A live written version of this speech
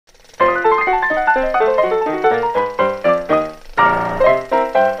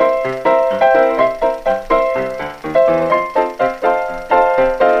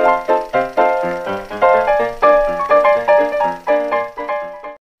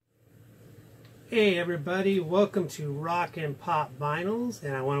Hey everybody, welcome to Rock and Pop Vinyls,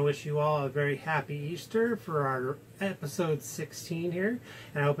 and I want to wish you all a very happy Easter for our episode 16 here,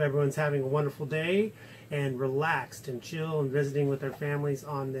 and I hope everyone's having a wonderful day and relaxed and chill and visiting with their families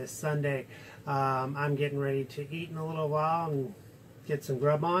on this Sunday. I'm getting ready to eat in a little while and get some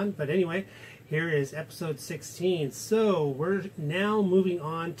grub on, but anyway, here is episode 16. So we're now moving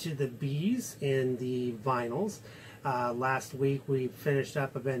on to the B's in the vinyls. Last week we finished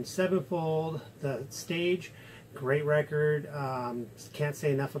up Avenged Sevenfold, The Stage. Great record. Can't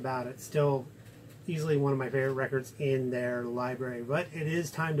say enough about it. Still easily one of my favorite records in their library. But it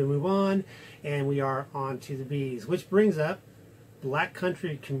is time to move on, and we are on to the B's, which brings up Black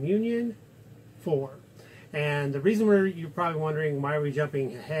Country Communion 4. And the reason you're probably wondering why are we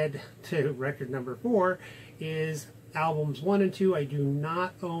jumping ahead to record number 4 is albums 1 and 2 I do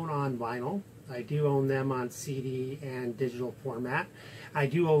not own on vinyl. I do own them on CD and digital format. I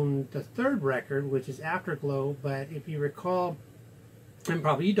do own the third record, which is Afterglow, but if you recall, and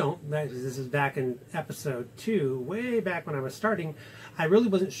probably you don't, because this is back in episode 2, way back when I was starting, I really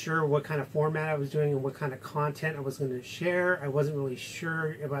wasn't sure what kind of format I was doing and what kind of content I was going to share. I wasn't really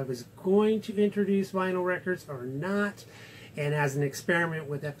sure if I was going to introduce vinyl records or not. And as an experiment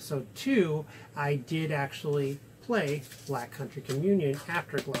with episode 2, I did actually play Black Country Communion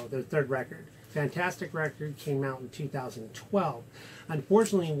Afterglow, their third record. Fantastic record, came out in 2012.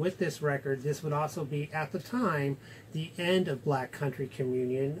 Unfortunately, with this record, this would also be, at the time, the end of Black Country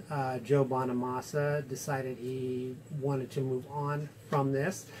Communion. Joe Bonamassa decided he wanted to move on from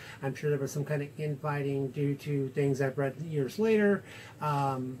this. I'm sure there was some kind of infighting due to things I've read years later.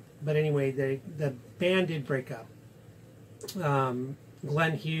 But anyway, the band did break up.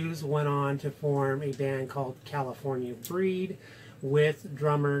 Glenn Hughes went on to form a band called California Breed with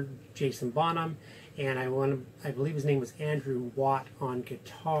drummer Jason Bonham, and I believe his name was Andrew Watt on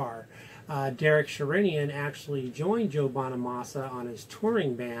guitar. Derek Sherinian actually joined Joe Bonamassa on his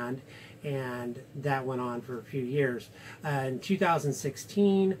touring band, and that went on for a few years. In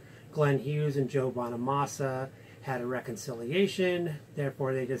 2016, Glenn Hughes and Joe Bonamassa had a reconciliation.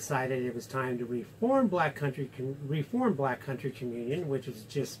 Therefore, they decided it was time to reform Black Country Communion, which was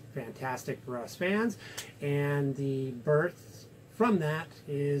just fantastic for us fans. And the birth from that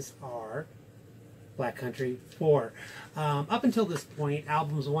is our Black Country 4. Up until this point,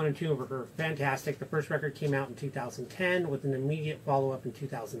 albums 1 and 2 were fantastic. The first record came out in 2010 with an immediate follow-up in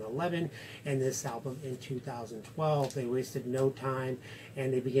 2011, and this album in 2012. They wasted no time,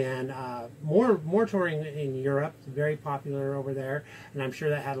 and they began more touring in Europe, very popular over there, and I'm sure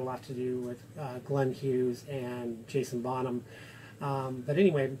that had a lot to do with Glenn Hughes and Jason Bonham. But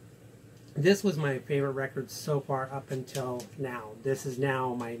anyway, this was my favorite record so far up until now. This is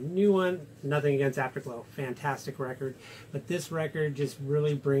now my new one. Nothing against Afterglow. Fantastic record. But this record just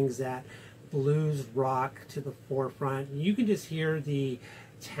really brings that blues rock to the forefront. You can just hear the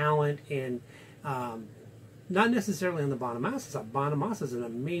talent in, not necessarily on the Bonamassa. Bonamassa is an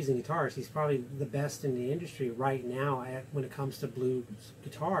amazing guitarist. He's probably the best in the industry right now when it comes to blues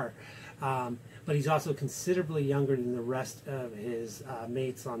guitar. But he's also considerably younger than the rest of his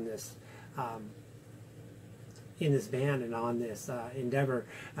mates on this in this band and on this endeavor.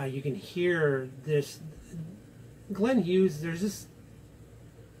 You can hear this. Glenn Hughes, there's just,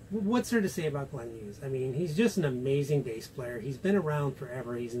 what's there to say about Glenn Hughes? I mean, he's just an amazing bass player. He's been around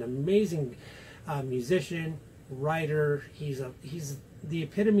forever. He's an amazing musician, writer. He's the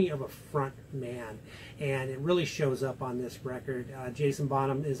epitome of a front man, and it really shows up on this record. Jason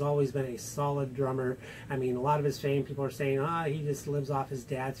Bonham has always been a solid drummer. I mean, a lot of his fame, people are saying, he just lives off his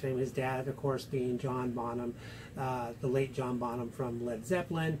dad's fame. His dad, of course, being John Bonham, the late John Bonham from Led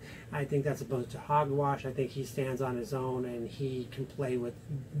Zeppelin. I think that's a bunch of hogwash. I think he stands on his own, and he can play with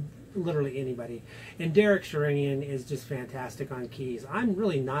literally anybody. And Derek Sherinian is just fantastic on keys. I'm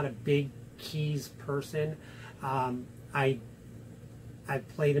really not a big keys person. I've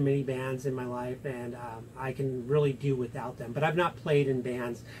played in many bands in my life, and I can really do without them. But I've not played in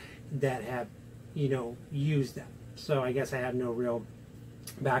bands that have, used them. So I guess I have no real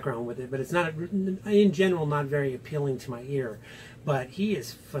background with it. But it's not, in general, not very appealing to my ear. But he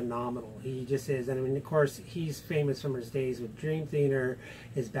is phenomenal. He just is. And I mean, of course, he's famous from his days with Dream Theater,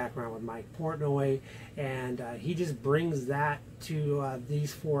 his background with Mike Portnoy, and he just brings that to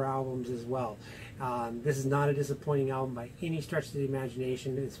these 4 albums as well. This is not a disappointing album by any stretch of the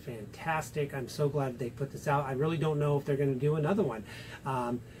imagination. It's fantastic. I'm so glad they put this out. I really don't know if they're going to do another one.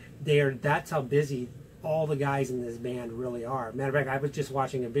 That's how busy all the guys in this band really are. Matter of fact, I was just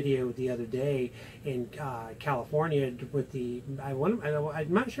watching a video the other day in California with the,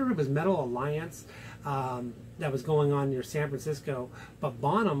 I'm not sure if it was Metal Alliance, that was going on near San Francisco, but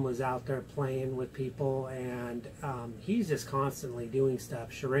Bonham was out there playing with people, and he's just constantly doing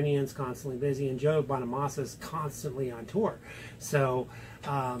stuff. Sharinian's constantly busy, and Joe Bonamassa's constantly on tour. So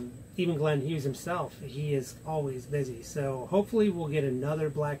even Glenn Hughes himself, he is always busy. So hopefully we'll get another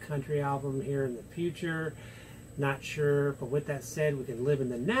Black Country album here in the future. Not sure, but with that said, we can live in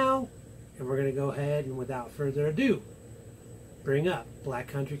the now, and we're going to go ahead and without further ado, bring up Black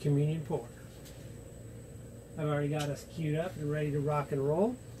Country Communion 4. I've already got us queued up and ready to rock and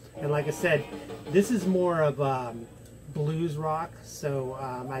roll. And like I said, this is more of blues rock, so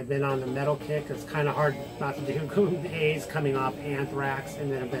I've been on the metal kick. It's kind of hard not to do. A's coming off Anthrax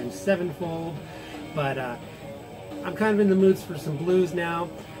and then Avenged Sevenfold. But I'm kind of in the moods for some blues now.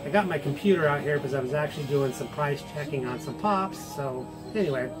 I got my computer out here because I was actually doing some price checking on some pops. So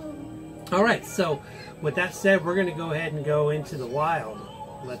anyway, all right, so with that said, we're going to go ahead and go into the wild.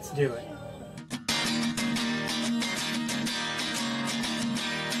 Let's do it.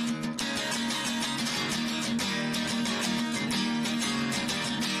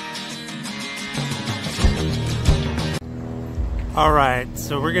 Alright,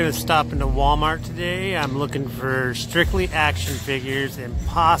 so we're going to stop into Walmart today. I'm looking for strictly action figures and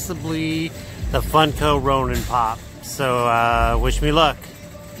possibly the Funko Ronin Pop. So wish me luck.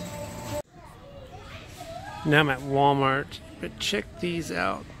 Now I'm at Walmart, but check these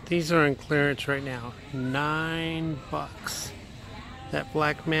out. These are on clearance right now. $9. That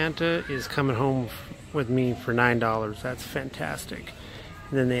Black Manta is coming home with me for $9. That's fantastic.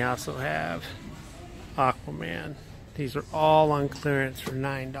 And then they also have Aquaman. These are all on clearance for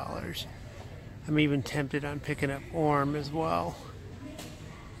 $9. I'm even tempted on picking up Orm as well.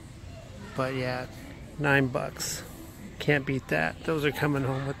 But yeah, $9. Can't beat that. Those are coming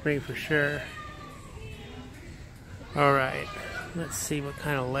home with me for sure. Alright, let's see what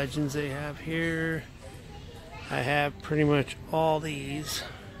kind of legends they have here. I have pretty much all these.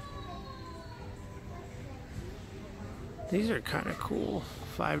 These are kind of cool.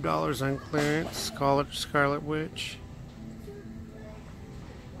 $5 on clearance. Scarlet Witch.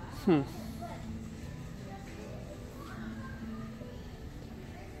 Oh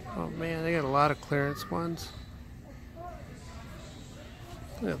man, they got a lot of clearance ones.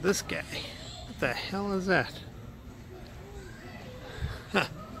 Look at this guy. What the hell is that? Huh.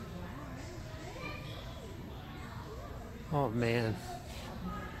 Oh man.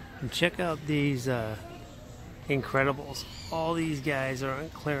 And check out these Incredibles. All these guys are on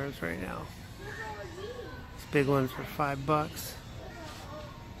clearance right now. This big one's for $5.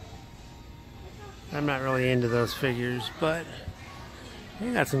 I'm not really into those figures, but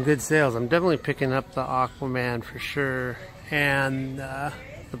they got some good sales. I'm definitely picking up the Aquaman for sure, and the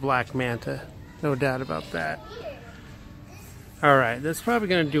Black Manta, no doubt about that. Alright, that's probably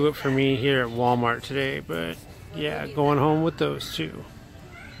going to do it for me here at Walmart today, but yeah, going home with those two.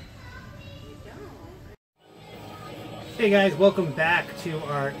 Hey guys, welcome back to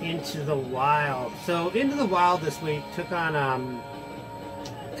our Into the Wild. So Into the Wild this week took on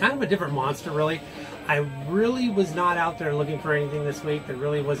kind of a different monster really. I really was not out there looking for anything this week. There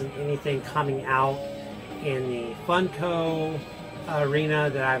really wasn't anything coming out in the Funko arena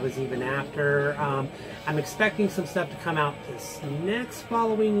that I was even after. I'm expecting some stuff to come out this next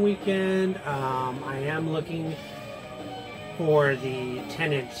following weekend. I am looking for the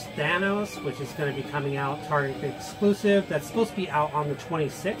 10-inch Thanos, which is going to be coming out Target exclusive. That's supposed to be out on the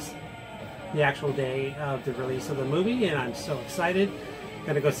 26th, the actual day of the release of the movie, and I'm so excited.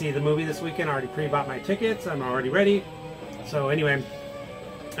 Gonna go see the movie this weekend. I already pre-bought my tickets. I'm already ready. So anyway,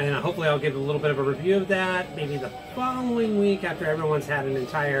 and hopefully I'll give a little bit of a review of that maybe the following week after everyone's had an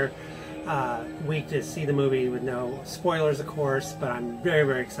entire week to see the movie with no spoilers, of course, but I'm very,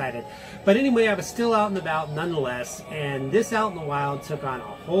 very excited. But anyway, I was still out and about nonetheless, and this Out in the Wild took on a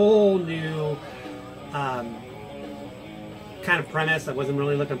whole new kind of premise. I wasn't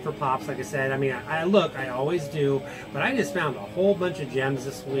really looking for pops, like I said. I mean, I always do, but I just found a whole bunch of gems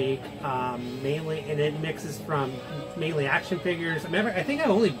this week, mainly, and it mixes from mainly action figures. I think I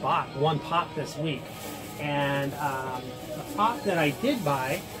only bought one pop this week, and the pop that I did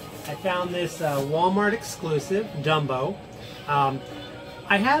buy, I found this Walmart exclusive Dumbo.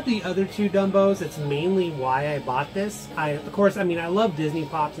 I have the other two Dumbos. That's mainly why I bought this. Of course, I mean, I love Disney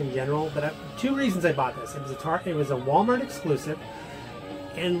pops in general, but two reasons I bought this. It was a Walmart exclusive,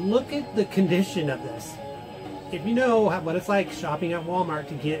 and look at the condition of this. If you know what it's like shopping at Walmart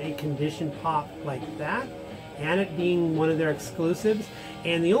to get a conditioned pop like that, and it being one of their exclusives,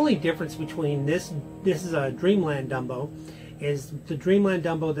 and the only difference between this is a Dreamland Dumbo, is the Dreamland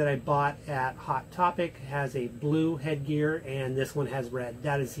Dumbo that I bought at Hot Topic has a blue headgear and this one has red.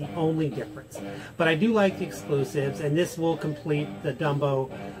 That is the only difference. But I do like the exclusives, and this will complete the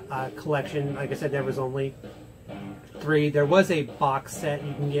Dumbo collection. Like I said, there was only 3. There was a box set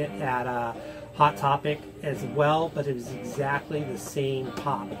you can get at Hot Topic as well, but it was exactly the same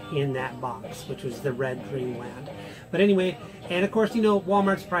pop in that box, which was the red Dreamland. But anyway, and of course, you know,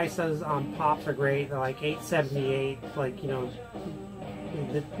 Walmart's prices on pops are great. They're like $8.78, like, you know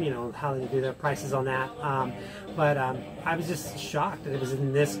how they do their prices on that. But I was just shocked that it was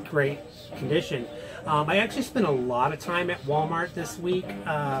in this great condition. I actually spent a lot of time at Walmart this week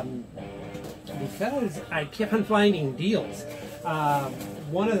because I kept on finding deals.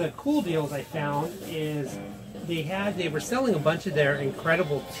 One of the cool deals I found is they were selling a bunch of their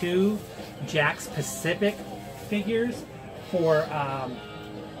Incredible 2 Jakks Pacific figures for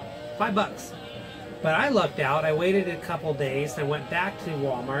 $5. But I lucked out. I waited a couple days. I went back to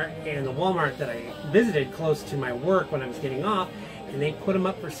Walmart, and the Walmart that I visited close to my work when I was getting off, and they put them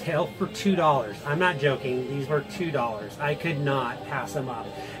up for sale for $2. I'm not joking. These were $2. I could not pass them up.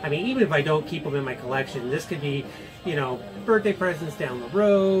 I mean, even if I don't keep them in my collection, this could be, you know, birthday presents down the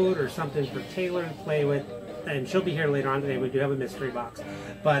road or something for Taylor to play with. And she'll be here later on today. We do have a mystery box.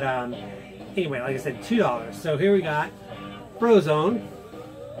 But anyway, like I said, $2. So here we got Frozone.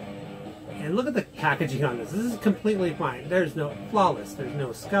 And look at the packaging on this. This is completely fine. There's no flawless. There's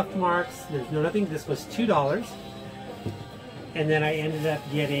no scuff marks. There's no nothing. This was $2. And then I ended up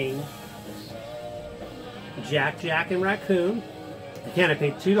getting Jack, and Raccoon. Again, I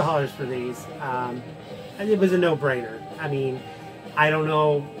paid $2 for these. And it was a no-brainer. I mean, I don't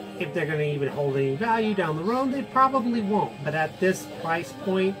know if they're going to even hold any value down the road. They probably won't. But at this price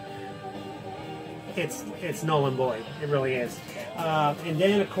point, it's null and void. It really is. And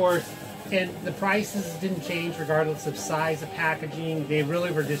then, of course, and the prices didn't change regardless of size of packaging. They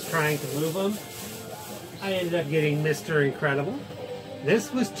really were just trying to move them. I ended up getting Mr. Incredible.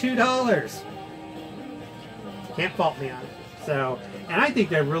 This was $2. Can't fault me on it. So, and I think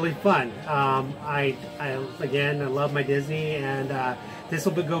they're really fun. Again, I love my Disney, and this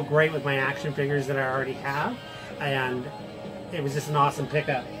will go great with my action figures that I already have. And it was just an awesome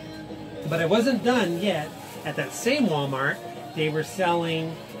pickup. But it wasn't done yet. At that same Walmart, they were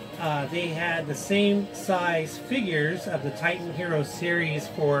selling. They had the same size figures of the Titan Hero series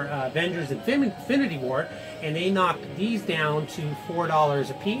for Avengers Infinity War, and they knocked these down to $4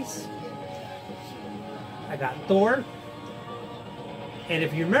 a piece. I got Thor. And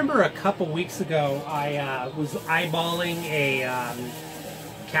if you remember a couple weeks ago, I was eyeballing a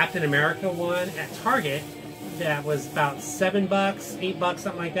Captain America one at Target that was about $7, $8,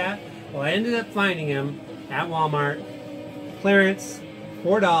 something like that. Well, I ended up finding him at Walmart, clearance,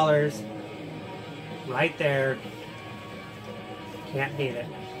 $4, right there. Can't beat it.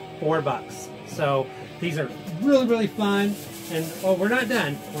 $4. So these are really, really fun. And oh, we're not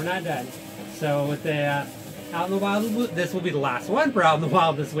done. We're not done. So with the Out in the Wild, this will be the last one for Out in the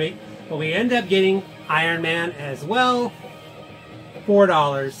Wild this week. But we end up getting Iron Man as well,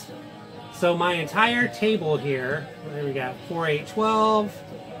 $4. So my entire table here, there we got 4, 8, 12,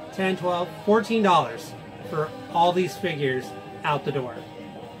 10, 12, $14 for all these figures out the door.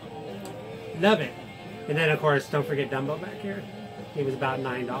 Love it. And then, of course, don't forget Dumbo back here. It was about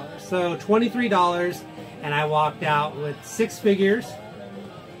 $9. So $23, and I walked out with 6 figures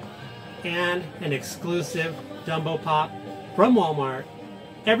and an exclusive Dumbo Pop from Walmart.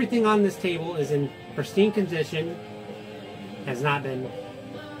 Everything on this table is in pristine condition, has not been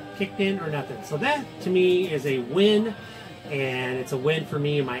kicked in or nothing. So that, to me, is a win, and it's a win for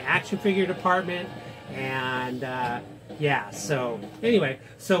me in my action figure department. And yeah, so anyway,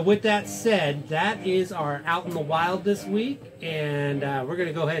 so with that said, that is our Out in the Wild this week, and we're going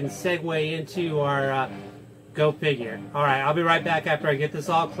to go ahead and segue into our Go Figure. All right, I'll be right back after I get this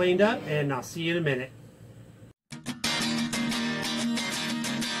all cleaned up, and I'll see you in a minute.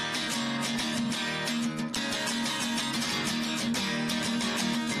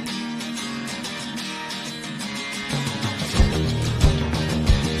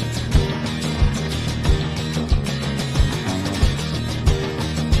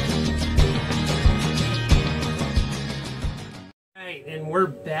 And we're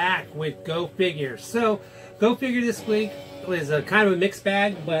back with Go Figure. So, Go Figure this week was a kind of a mixed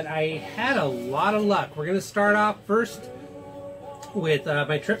bag, but I had a lot of luck. We're going to start off first with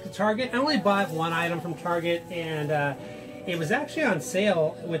my trip to Target. I only bought one item from Target, and it was actually on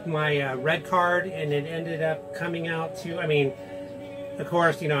sale with my red card, and it ended up coming out to, I mean, of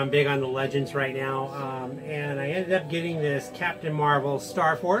course, you know, I'm big on the Legends right now, and I ended up getting this Captain Marvel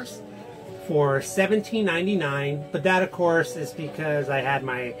Star Force for $17.99, but that of course is because I had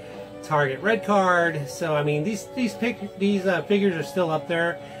my Target Red Card. So I mean, these figures are still up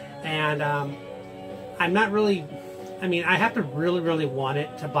there, and I'm not really, I mean, I have to really want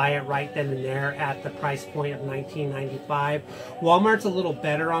it to buy it right then and there at the price point of $19.95. Walmart's a little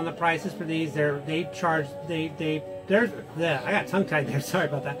better on the prices for these. I got tongue tied there, sorry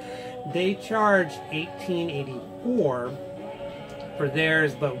about that. They charge $18.84 for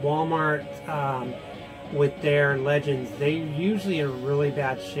theirs, but Walmart, with their Legends, they usually are in really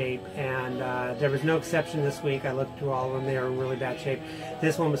bad shape, and there was no exception this week. I looked through all of them, they were in really bad shape.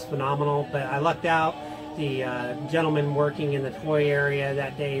 This one was phenomenal, but I lucked out. The gentleman working in the toy area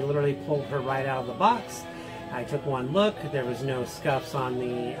that day literally pulled her right out of the box. I took one look, there was no scuffs on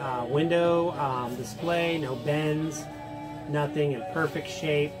the window display, no bends, nothing, in perfect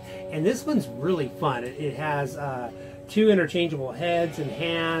shape. And this one's really fun. It has 2 interchangeable heads and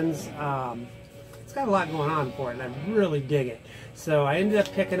hands. It's got a lot going on for it, and I really dig it. So I ended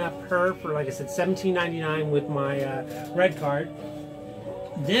up picking up her for, like I said, $17.99 with my Red Card.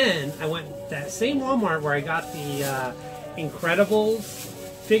 Then I went to that same Walmart where I got the Incredibles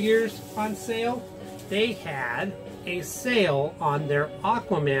figures on sale. They had a sale on their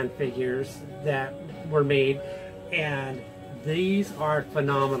Aquaman figures that were made, and these are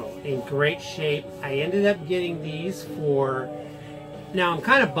phenomenal, in great shape. I ended up getting these for, now I'm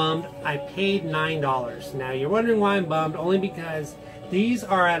kind of bummed, I paid $9. Now you're wondering why I'm bummed, only because these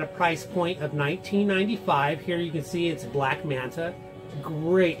are at a price point of $19.95. Here you can see it's Black Manta,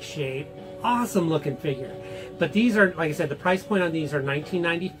 great shape, awesome looking figure. But these are, like I said, the price point on these are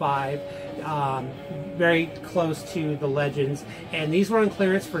 $19.95, very close to the Legends, and these were on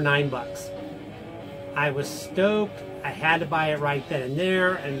clearance for $9. I was stoked. I had to buy it right then and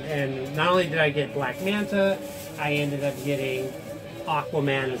there, and not only did I get Black Manta, I ended up getting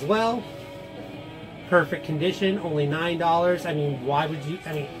Aquaman as well. Perfect condition, only $9. I mean, why would you,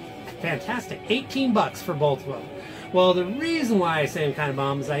 I mean, fantastic. $18 for both of them. Well, the reason why I say I'm kind of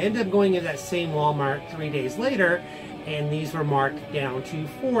bummed is I ended up going to that same Walmart 3 days later, and these were marked down to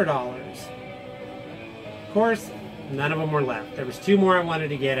 $4. Of course, none of them were left. There was 2 more I wanted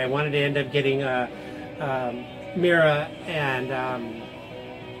to get. I wanted to end up getting Mira and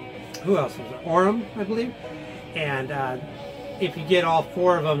who else was it? Orem, I believe. And if you get all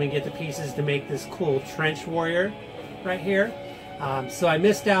 4 of them and get the pieces to make this cool trench warrior right here. So I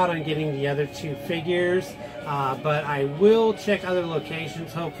missed out on getting the other 2 figures, but I will check other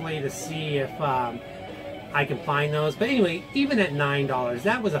locations hopefully to see if I can find those. But anyway, even at $9,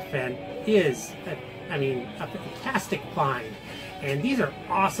 that was a fantastic find. And these are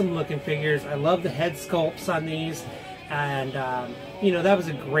awesome looking figures. I love the head sculpts on these, and you know, that was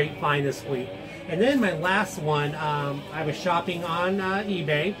a great find this week. And then my last one, I was shopping on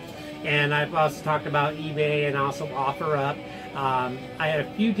eBay, and I've also talked about eBay and also OfferUp. I had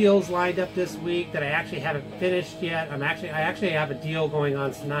a few deals lined up this week that I actually haven't finished yet. I actually have a deal going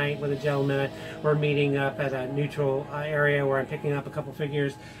on tonight with a gentleman. We're meeting up at a neutral area where I'm picking up a couple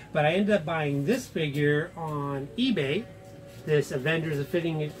figures. But I ended up buying this figure on eBay, this Avengers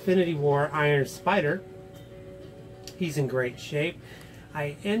Infinity War Iron Spider. He's in great shape.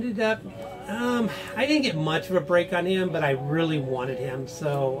 I ended up, I didn't get much of a break on him, but I really wanted him.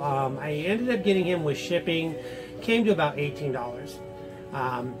 So I ended up getting him with shipping. Came to about $18.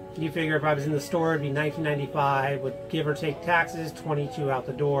 You figure if I was in the store, it'd be $19.95 with give or take taxes, $22 out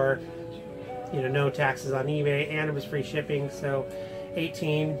the door. You know, no taxes on eBay, and it was free shipping, so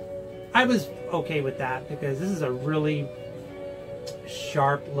 $18. I was okay with that because this is a really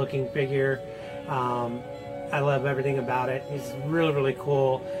sharp looking figure. I love everything about it. It's really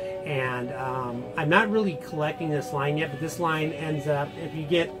cool, and I'm not really collecting this line yet, but this line ends up, if you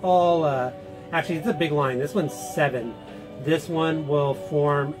get all actually, it's a big line. This one's 7. This one will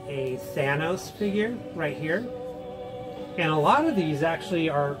form a Thanos figure right here. And a lot of these actually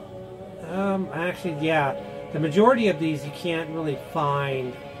are, yeah, the majority of these you can't really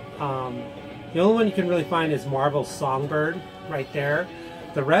find. The only one you can really find is Marvel's Songbird right there.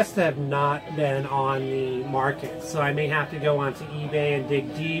 The rest have not been on the market. So I may have to go onto eBay and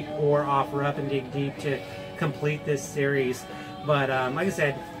dig deep, or OfferUp and dig deep to complete this series. But like I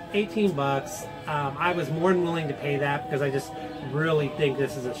said, $18. I was more than willing to pay that because I just really think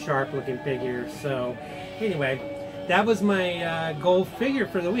this is a sharp looking figure. So anyway, that was my gold figure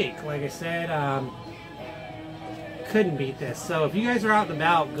for the week. Like I said, couldn't beat this. So if you guys are out and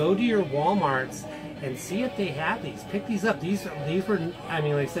about, go to your Walmarts and see if they have these. Pick these up. These were, I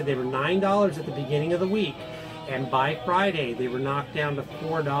mean, like I said, they were $9 at the beginning of the week, and by Friday they were knocked down to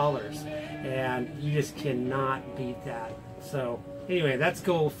 $4, and you just cannot beat that. So Anyway, that's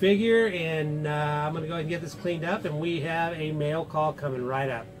go figure, and I'm going to go ahead and get this cleaned up, and we have a mail call coming right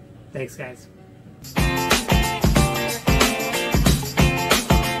up. Thanks, guys.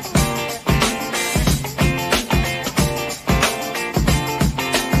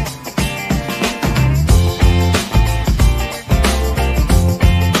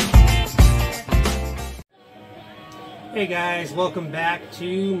 Hey guys, welcome back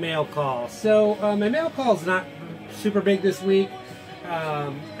to Mail Call. So my mail call is not super big this week.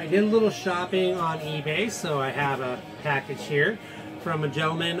 I did a little shopping on eBay, so I have a package here from a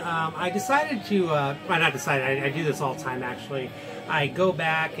gentleman. I decided to, well, not decided, I do this all the time actually. I go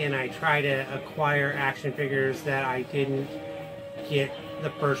back and I try to acquire action figures that I didn't get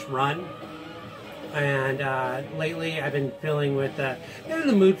the first run. And lately I've been feeling with, been in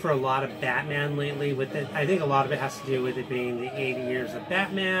the mood for a lot of Batman lately. With it, I think a lot of it has to do with it being the 80 years of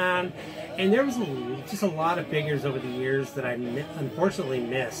Batman. And there was just a lot of figures over the years that I unfortunately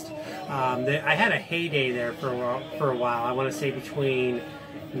missed. I had a heyday there for a while. I want to say between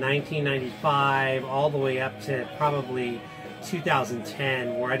 1995 all the way up to probably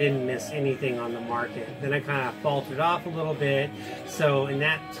 2010, where I didn't miss anything on the market. Then I kind of faltered off a little bit. So in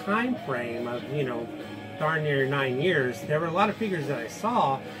that time frame of, you know, darn near 9 years, there were a lot of figures that I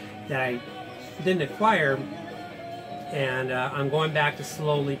saw that I didn't acquire, and I'm going back to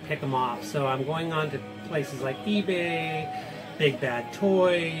slowly pick them off. So I'm going on to places like eBay, Big Bad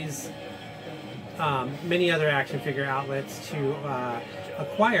Toys, many other action figure outlets to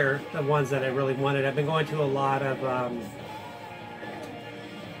acquire the ones that I really wanted. I've been going to a lot of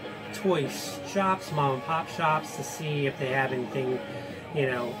toy shops, mom and pop shops, to see if they have anything, you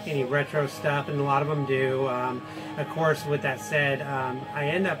know, any retro stuff, and a lot of them do. Of course, with that said, I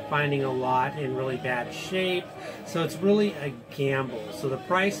end up finding a lot in really bad shape, so it's really a gamble. So the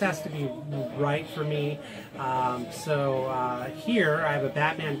price has to be right for me. Here I have a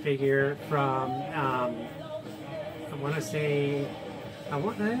Batman figure from, I want to say,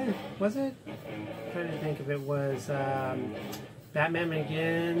 was it? I'm trying to think if it was Batman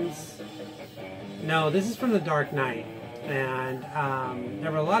Begins. No, this is from the Dark Knight. And there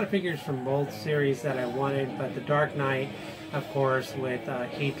were a lot of figures from both series that I wanted, but the Dark Knight, of course, with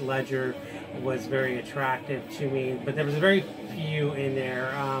Heath Ledger, was very attractive to me. But there was very few in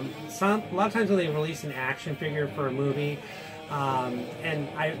there. A lot of times when they release an action figure for a movie, and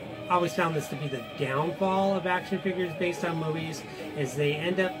I always found this to be the downfall of action figures based on movies, is they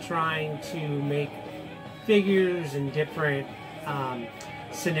end up trying to make figures in different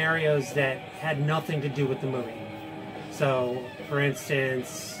scenarios that had nothing to do with the movie. So, for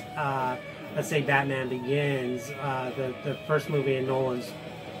instance, let's say Batman Begins, the first movie in Nolan's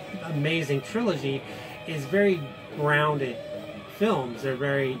amazing trilogy, is very grounded films. They're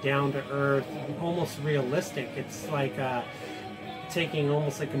very down-to-earth, almost realistic. It's like taking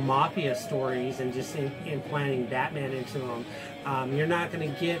almost like mafia stories and just implanting Batman into them. You're not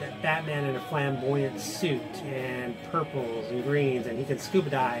going to get Batman in a flamboyant suit and purples and greens and he can scuba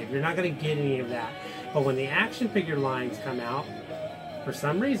dive. You're not going to get any of that. But when the action figure lines come out, for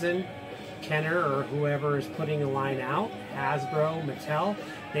some reason, Kenner or whoever is putting a line out, Hasbro, Mattel,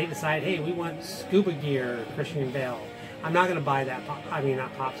 they decide, hey, we want scuba gear, Christian Bale. I'm not going to buy that,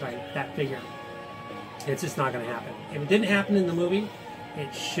 that figure. It's just not going to happen. If it didn't happen in the movie,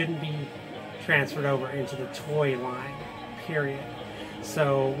 it shouldn't be transferred over into the toy line, period.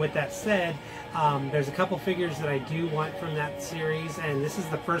 So with that said, there's a couple figures that I do want from that series, and this is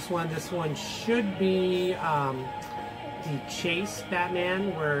the first one. This one should be the Chase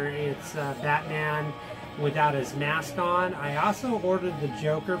Batman, where it's Batman without his mask on. I also ordered the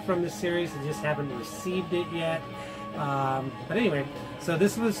Joker from the series. I just haven't received it yet. But anyway, so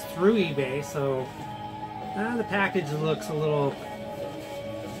this was through eBay, so the package looks a little,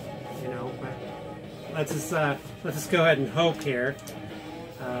 you know, let's just go ahead and hope here.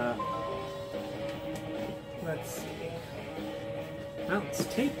 Let's see. Well, it's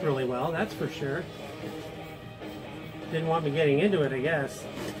taped really well, that's for sure. Didn't want me getting into it, I guess.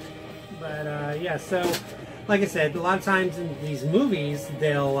 But yeah, so like I said, a lot of times in these movies,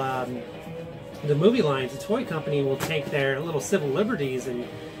 they'll the movie lines, the toy company will take their little civil liberties and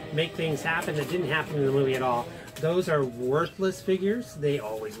make things happen that didn't happen in the movie at all. Those are worthless figures. They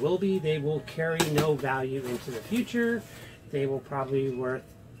always will be. They will carry no value into the future. They will probably be worth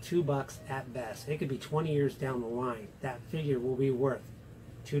 $2 at best. It could be 20 years down the line. That figure will be worth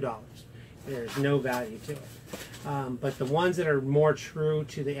 $2. There's no value to it. But the ones that are more true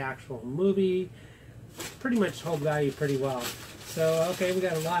to the actual movie pretty much hold value pretty well. So, okay, we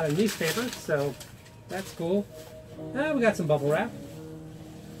got a lot of newspaper, so that's cool. We got some bubble wrap.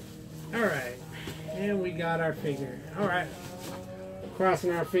 Alright, and we got our figure. Alright,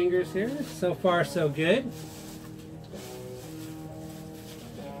 crossing our fingers here. So far, so good.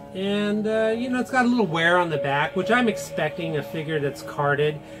 And, you know, it's got a little wear on the back, which I'm expecting a figure that's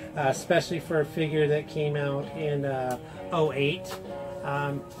carded, especially for a figure that came out in '08.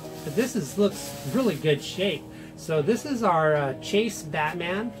 But this looks really good shape. So this is our Chase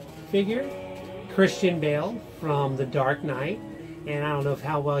Batman figure, Christian Bale from The Dark Knight. And I don't know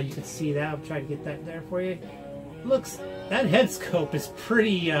how well you can see that. I'll try to get that there for you. Looks, that head scope is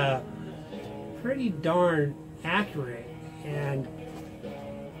pretty darn accurate. And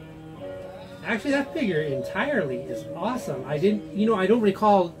actually, that figure entirely is awesome. I don't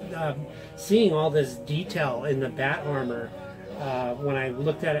recall seeing all this detail in the bat armor when I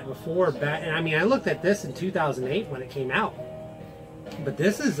looked at it before. And I mean, I looked at this in 2008 when it came out. But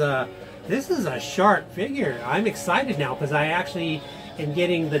this is a sharp figure. I'm excited now because I actually am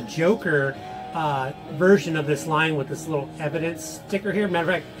getting the Joker version of this line with this little evidence sticker here.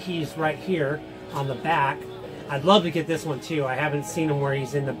 Matter of fact, he's right here on the back. I'd love to get this one too. I haven't seen him where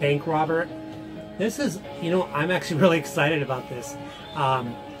he's in the bank robber. This is, you know, I'm actually really excited about this.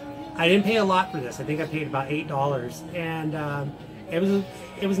 I didn't pay a lot for this. I think I paid about $8, and it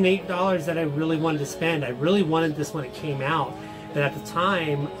was an $8 that I really wanted to spend. I really wanted this when it came out, but at the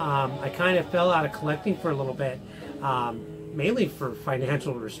time, I kind of fell out of collecting for a little bit, mainly for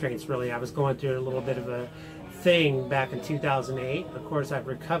financial restraints. Really, I was going through a little bit of a thing back in 2008. Of course, I've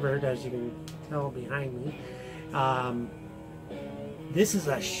recovered, as you can tell behind me. This is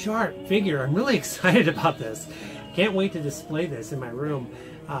a sharp figure. I'm really excited about this. Can't wait to display this in my room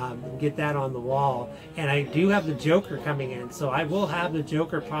and get that on the wall. And I do have the Joker coming in, so I will have the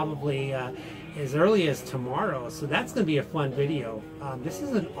Joker probably as early as tomorrow. So that's going to be a fun video. This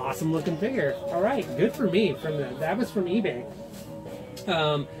is an awesome looking figure. All right, good for me. That was from eBay.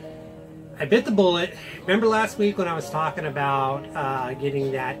 I bit the bullet. Remember last week when I was talking about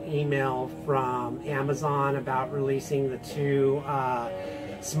getting that email from Amazon about releasing the 2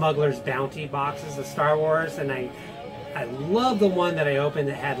 Smuggler's Bounty boxes of Star Wars? And I love the one that I opened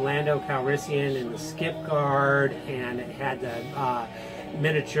that had Lando Calrissian and the Skip Guard, and it had the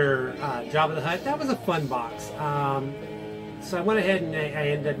miniature Jabba the Hutt. That was a fun box. So I went ahead and I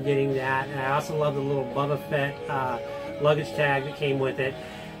ended up getting that. And I also love the little Boba Fett luggage tag that came with it.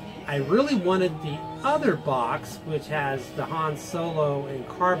 I really wanted the other box, which has the Han Solo and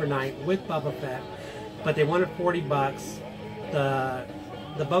Carbonite with Boba Fett, but they wanted $40. The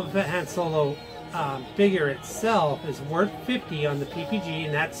Boba Fett Han Solo figure itself is worth $50 on the PPG,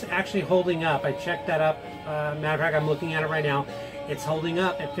 and that's actually holding up. I checked that up. Matter of fact, I'm looking at it right now. It's holding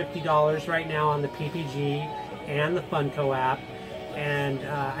up at $50 right now on the PPG and the Funko app. And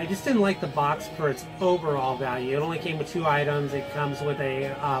I just didn't like the box for its overall value. It only came with 2 items. It comes with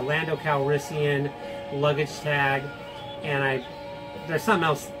a Lando Calrissian luggage tag, and there's something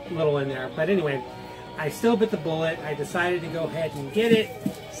else little in there. But anyway, I still bit the bullet. I decided to go ahead and get it.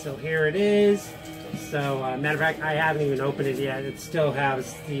 So here it is. So matter of fact, I haven't even opened it yet. It still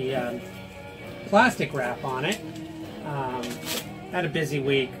has the plastic wrap on it. Had a busy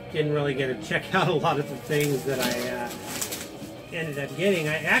week. Didn't really get to check out a lot of the things that I ended up getting.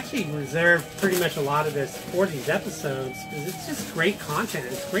 I actually reserved pretty much a lot of this for these episodes because it's just great content.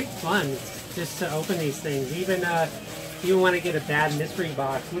 It's great fun just to open these things. Even when I get a bad mystery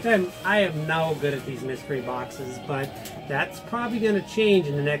box, which I am no good at these mystery boxes, but that's probably going to change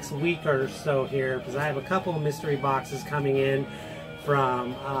in the next week or so here because I have a couple of mystery boxes coming in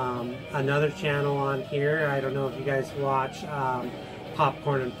from another channel on here. I don't know if you guys watch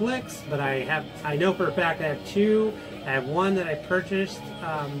Popcorn and Flicks, but I know for a fact I have 2. I have one that I purchased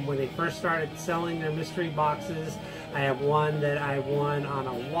when they first started selling their mystery boxes. I have one that I won on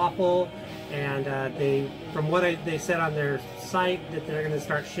a waffle, and from what they said on their site, that they're going to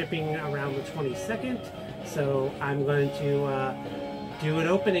start shipping around the 22nd. So I'm going to do an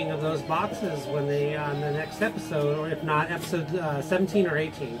opening of those boxes when they on the next episode, or if not, episode 17 or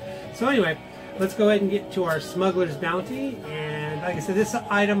 18. So anyway, let's go ahead and get to our Smuggler's Bounty. And like I said,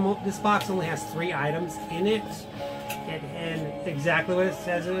 this box only has 3 items in it. And exactly what it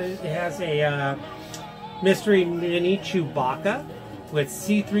says, it has a mystery mini Chewbacca with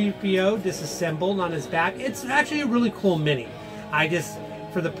C-3PO disassembled on his back. It's actually a really cool mini.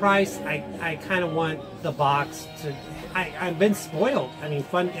 For the price, I kind of want the box to... I've been spoiled. I mean,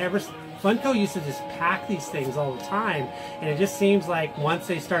 Funko used to just pack these things all the time, and it just seems like once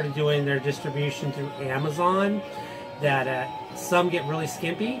they started doing their distribution through Amazon, that some get really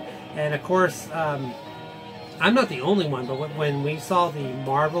skimpy. And of course, I'm not the only one, but when we saw the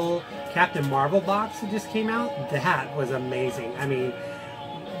Captain Marvel box that just came out, that was amazing. I mean,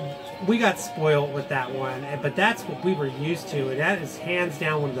 we got spoiled with that one, but that's what we were used to, and that is hands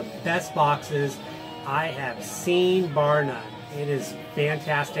down one of the best boxes I have seen, bar none. It is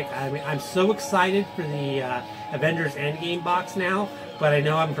fantastic. I mean, I'm so excited for the Avengers Endgame box now, but I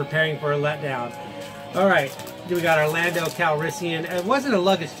know I'm preparing for a letdown. All right, we got our Lando Calrissian. It wasn't a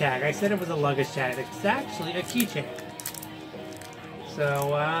luggage tag. I said it was a luggage tag. It's actually a keychain.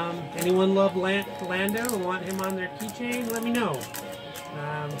 So, anyone love Lando and want him on their keychain? Let me know.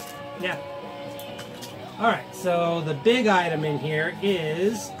 Yeah. All right, so the big item in here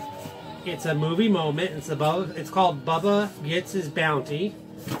is, it's a movie moment. It's called Bubba Gets His Bounty.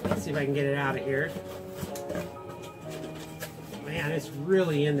 Let's see if I can get it out of here. Man, it's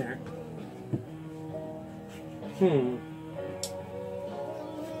really in there.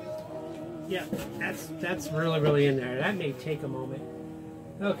 Yeah, that's really in there. That may take a moment.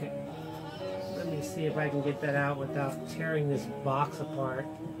 Okay. Let me see if I can get that out without tearing this box apart.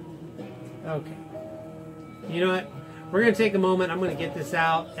 Okay. You know what? We're going to take a moment. I'm going to get this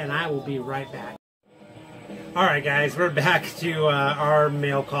out, and I will be right back. All right, guys. We're back to our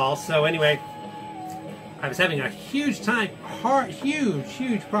mail call. So anyway, I was having a huge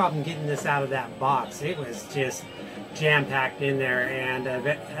huge problem getting this out of that box. It was just jam-packed in there, and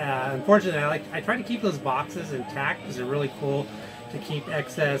unfortunately, I try to keep those boxes intact because they're really cool to keep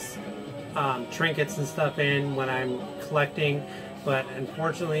excess trinkets and stuff in when I'm collecting. But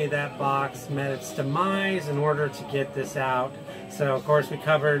unfortunately, that box met its demise in order to get this out. So of course we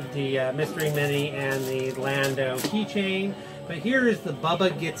covered the Mystery Mini and the Lando keychain. But here is the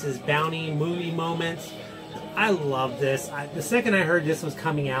Bubba Gets His Bounty movie moments. I love this. The second I heard this was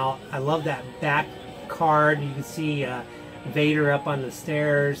coming out, I love that back card. You can see Vader up on the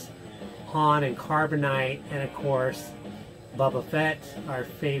stairs, Han and Carbonite, and of course Boba Fett, our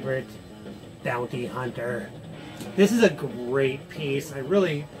favorite bounty hunter. This is a great piece. I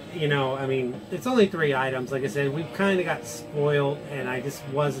really, you know, I mean, it's only 3 items. Like I said, we kind of got spoiled, and I just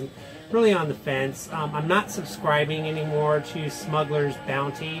wasn't really on the fence. I'm not subscribing anymore to Smuggler's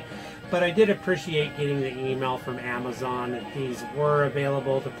Bounty, but I did appreciate getting the email from Amazon that these were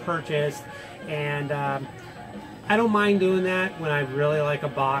available to purchase, and I don't mind doing that when I really like a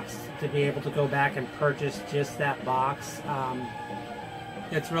box, to be able to go back and purchase just that box.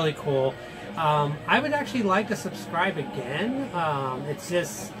 It's really cool. I would actually like to subscribe again. It's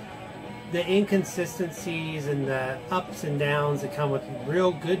just the inconsistencies and the ups and downs that come with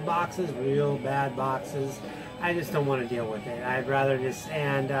real good boxes, real bad boxes. I just don't want to deal with it. I'd rather just,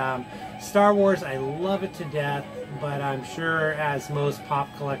 and Star Wars, I love it to death, but I'm sure, as most pop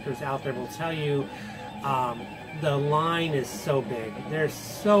collectors out there will tell you, the line is so big. There's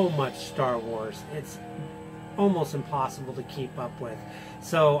so much Star Wars. It's almost impossible to keep up with.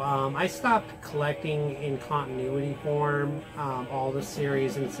 So I stopped collecting in continuity form, all the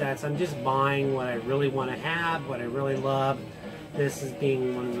series and sets. I'm just buying what I really want to have, what I really love. This is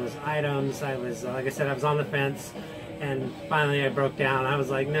being one of those items. I was, like I said, I was on the fence, and finally I broke down. I was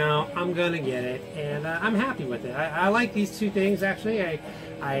like, no, I'm gonna get it, and I'm happy with it. I like these 2 things, actually.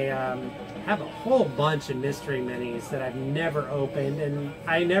 I have a whole bunch of mystery minis that I've never opened, and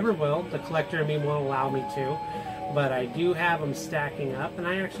I never will. The collector in me won't allow me to, but I do have them stacking up, and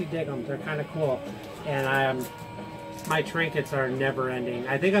I actually dig them. They're kind of cool, and my trinkets are never ending.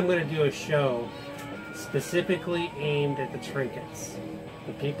 I think I'm going to do a show specifically aimed at the trinkets.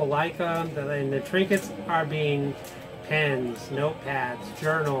 The people like them, and the trinkets are being pens, notepads,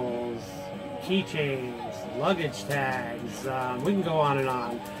 journals, keychains, luggage tags. We can go on and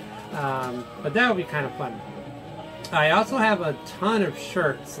on, but that would be kind of fun. I also have a ton of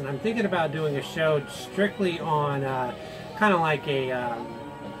shirts, and I'm thinking about doing a show strictly on kind of like an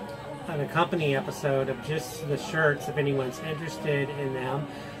accompany episode of just the shirts, if anyone's interested in them.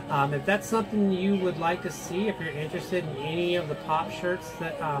 If that's something you would like to see, if you're interested in any of the pop shirts,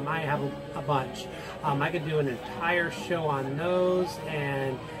 that I have a bunch. I could do an entire show on those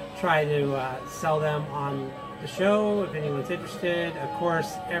and try to sell them on the show if anyone's interested. Of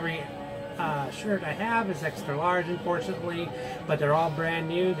course, every shirt I have is extra large, unfortunately, but they're all brand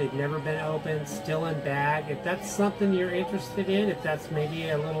new. They've never been opened, still in bag. If that's something you're interested in, if that's maybe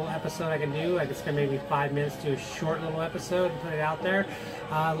a little episode I can do, I can spend maybe 5 minutes to a short little episode and put it out there,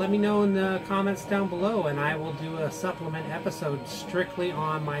 let me know in the comments down below, and I will do a supplement episode strictly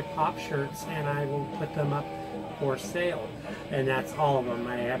on my pop shirts, and I will put them up for sale. And that's all of them.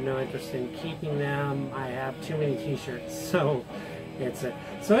 I have no interest in keeping them. I have too many t-shirts, so It's a,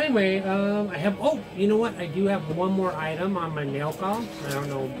 so anyway, I have, oh, you know what? I do have one more item on my mail call. I don't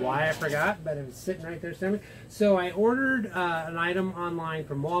know why I forgot, but it was sitting right there. So I ordered an item online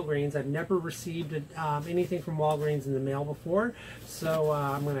from Walgreens. I've never received anything from Walgreens in the mail before. So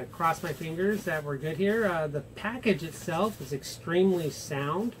I'm going to cross my fingers that we're good here. The package itself is extremely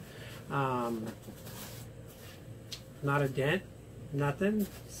sound. Not a dent, nothing.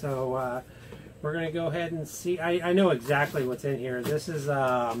 So we're going to go ahead and see. I know exactly what's in here. This is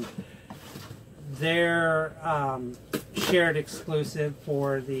their shared exclusive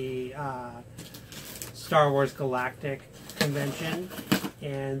for the Star Wars Galactic Convention.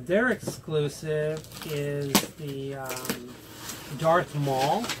 And their exclusive is the Darth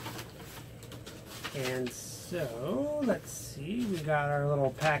Maul. And so, let's see. We got our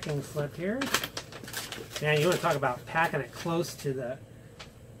little packing slip here. Man, you want to talk about packing it close to the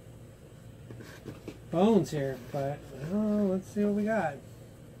bones here, but let's see what we got.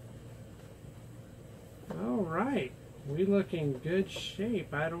 All right, we look in good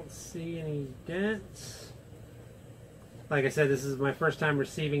shape. I don't see any dents. Like I said, this is my first time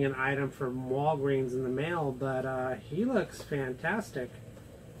receiving an item from Walgreens in the mail, but he looks fantastic.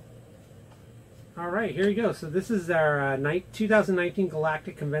 All right, here you go. So this is our 2019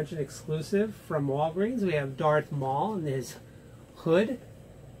 Galactic Convention exclusive from Walgreens. We have Darth Maul and his hood.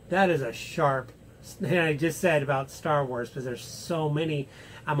 That is a sharp. And I just said about Star Wars, because there's so many,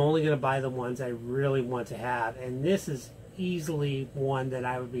 I'm only going to buy the ones I really want to have. And this is easily one that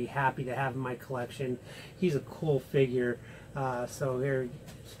I would be happy to have in my collection. He's a cool figure. So there,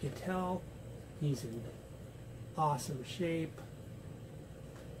 as you can tell, he's in awesome shape.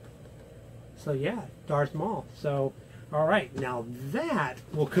 So yeah, Darth Maul. So, all right, now that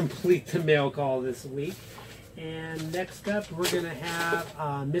will complete the mail call this week. And next up, we're going to have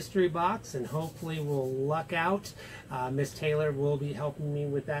a mystery box, and hopefully we'll luck out. Miss Taylor will be helping me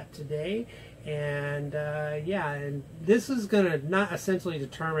with that today. And yeah, and this is going to not essentially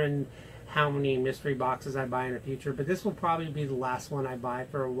determine how many mystery boxes I buy in the future, but this will probably be the last one I buy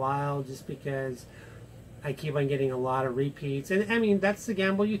for a while, just because I keep on getting a lot of repeats. And I mean, that's the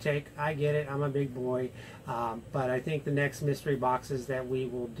gamble you take. I get it. I'm a big boy. But I think the next mystery boxes that we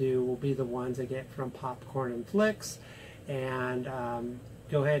will do will be the ones I get from Popcorn and Flicks. And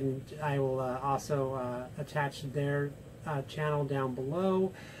go ahead and I will also attach their channel down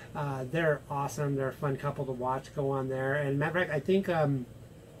below. They're awesome. They're a fun couple to watch. Go on there. And matter of fact, I think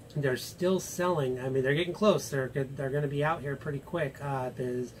they're still selling. I mean, they're getting close. They're going to be out here pretty quick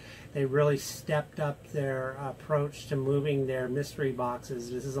because they really stepped up their approach to moving their mystery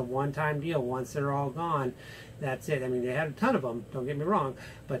boxes. This is a one-time deal. Once they're all gone, that's it. I mean, they had a ton of them, don't get me wrong,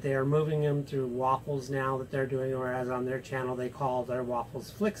 but they are moving them through waffles now that they're doing, or as on their channel they call their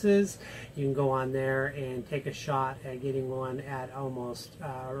waffles Flixes. You can go on there and take a shot at getting one at almost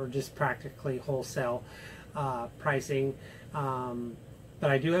or just practically wholesale pricing. But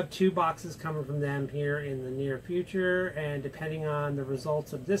I do have 2 boxes coming from them here in the near future, and depending on the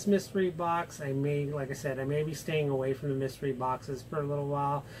results of this mystery box, I may, like I said, I may be staying away from the mystery boxes for a little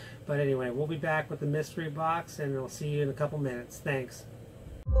while. But anyway, we'll be back with the mystery box, and we'll see you in a couple minutes. Thanks.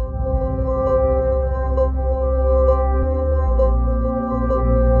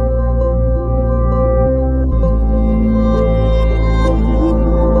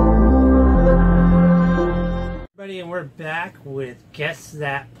 And we're back with Guess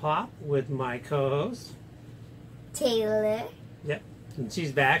That Pop with my co-host Taylor. Yep, and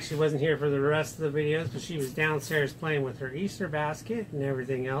she's back. She wasn't here for the rest of the videos, but she was downstairs playing with her Easter basket and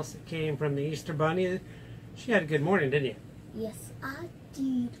everything else that came from the Easter Bunny. She had a good morning, didn't you? Yes, I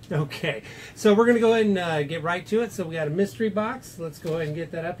did. Okay, so we're going to go ahead and get right to it. So we got a mystery box. Let's go ahead and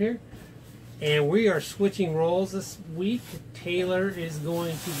get that up here. And we are switching roles this week. Taylor is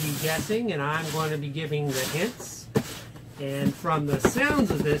going to be guessing, and I'm going to be giving the hints. And from the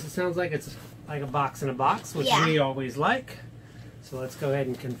sounds of this, it sounds like it's like a box in a box, which we always like. So let's go ahead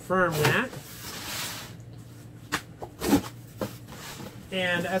and confirm that.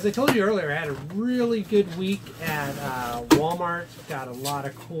 And as I told you earlier, I had a really good week at Walmart. Got a lot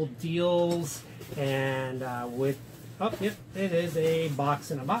of cool deals, and with oh, yep, it is a box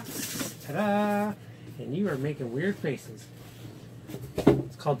in a box. Ta-da! And you are making weird faces.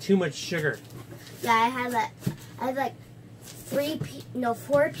 It's called Too Much Sugar. Yeah, I had like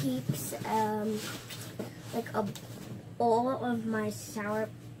 4 Peeps, like a bowl of my Sour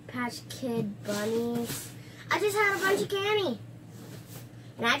Patch Kid bunnies. I just had a bunch of candy.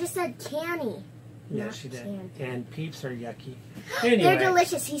 And I just said candy. Yeah, she did. Candy. And Peeps are yucky. Anyway, they're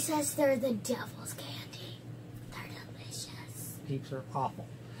delicious. He says they're the devil's candy. They're delicious. Peeps are awful.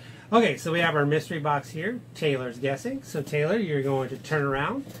 Okay, so we have our mystery box here. Taylor's guessing. So Taylor, you're going to turn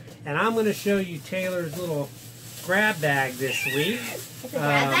around, and I'm going to show you Taylor's little grab bag this week. It's a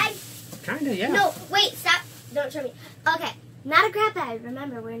grab bag? Kind of, yeah. No, wait, stop. Don't show me. Okay, not a grab bag.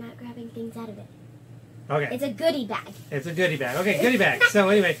 Remember, we're not grabbing things out of it. Okay. It's a goodie bag. It's a goodie bag. Okay, goodie bag. So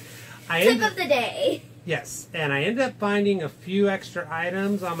anyway, Tip of the day. Yes, and I ended up finding a few extra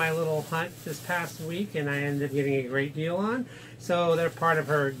items on my little hunt this past week, and I ended up getting a great deal on. So they're part of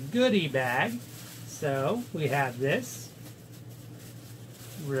her goodie bag. So we have this.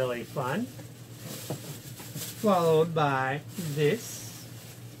 Really fun. Followed by this.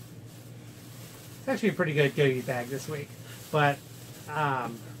 It's actually a pretty good goodie bag this week. But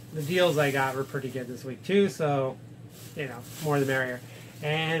the deals I got were pretty good this week too, so, you know, more the merrier.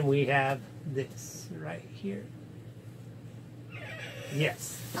 And we have this right here.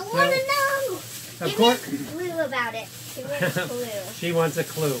 Yes. I want to know. Of course. Give me a clue about it. Give me a clue. She wants a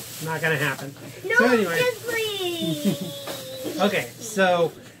clue. Not going to happen. No, so anyway. just please. Okay,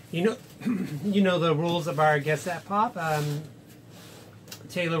 so you know the rules of our Guess That Pop.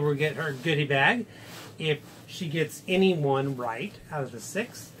 Taylor will get her goodie bag if she gets any one right out of the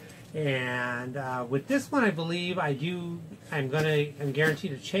 6. And with this one, I believe I'm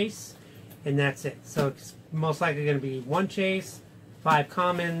guaranteed a chase, and that's it. So it's most likely going to be 1 chase, 5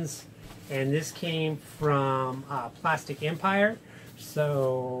 commons, and this came from Plastic Empire.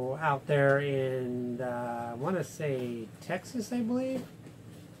 So out there in I want to say Texas, I believe.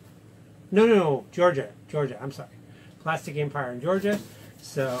 No, Georgia. I'm sorry, Plastic Empire in Georgia.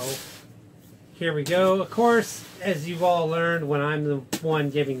 So here we go. Of course, as you've all learned, when I'm the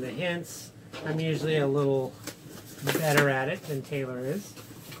one giving the hints, I'm usually a little better at it than Taylor is.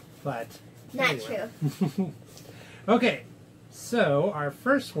 But Not anyway. true. Okay, so our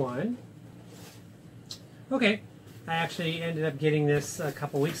first one. Okay, I actually ended up getting this a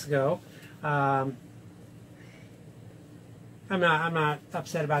couple weeks ago. I'm not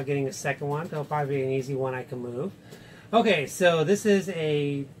upset about getting a second one. It'll probably be an easy one I can move. Okay, so this is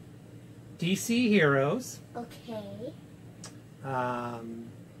a DC Heroes. Okay.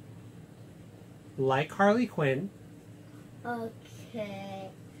 Like Harley Quinn. Okay.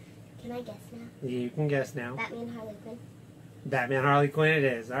 Can I guess now? You can guess now. Batman, Harley Quinn. Batman, Harley Quinn it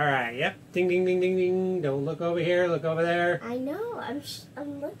is. All right, yep. Ding, ding, ding, ding, ding. Don't look over here. Look over there. I know. I'm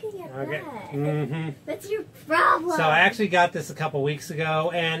looking at Okay. that. Mm-hmm. What's your problem? So I actually got this a couple weeks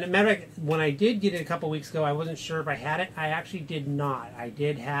ago, and remember when I did get it a couple weeks ago, I wasn't sure if I had it. I actually did not. I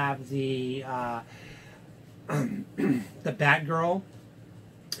did have the the Batgirl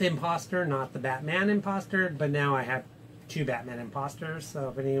imposter, not the Batman imposter, but now I have 2 Batman imposters. So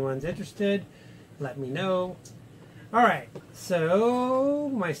if anyone's interested, let me know. All right. So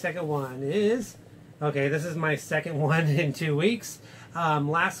my second one is okay. This is my second one in 2 weeks.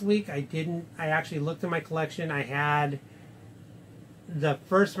 Last week I actually looked in my collection. I had the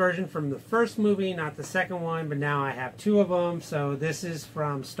first version from the first movie, not the second one, but now I have 2 of them. So this is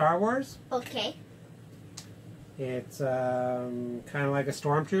from Star Wars. Okay. It's kind of like a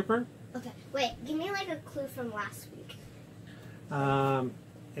stormtrooper. Okay. Wait, give me like a clue from last week.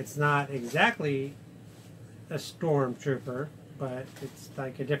 It's not exactly a stormtrooper, but it's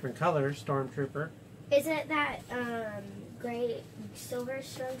like a different color stormtrooper. Is it that gray silver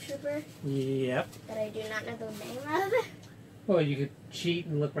stormtrooper Yep. that I do not know the name of? Well, you could cheat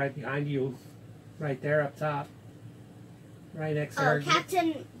and look right behind you, right there up top, right next to Oh, her.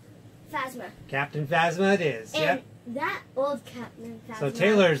 Captain Phasma. Captain Phasma it is. And Yep. that old Captain Phasma. So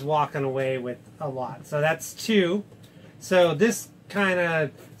Taylor's walking away with a lot. So that's 2. So this kind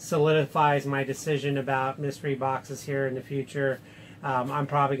of solidifies my decision about mystery boxes here in the future. I'm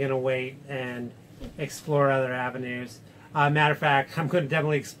probably going to wait and explore other avenues. Matter of fact, I'm going to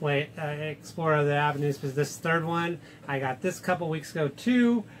definitely explore other avenues because this third one, I got this a couple weeks ago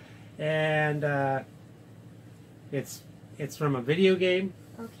too, and it's from a video game.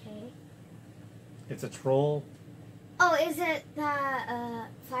 Okay. It's a troll. Oh, is it the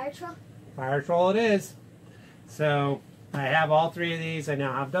fire troll? Fire troll it is. So I have all 3 of these. I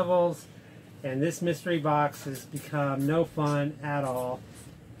now have doubles, and this mystery box has become no fun at all.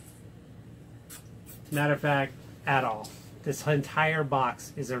 Matter of fact, at all. This entire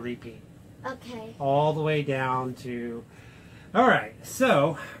box is a repeat. Okay. All the way down to... Alright,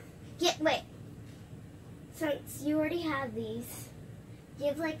 so... Wait. Since you already have these,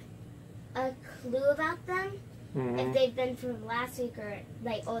 give like a clue about them? If they've been from last week or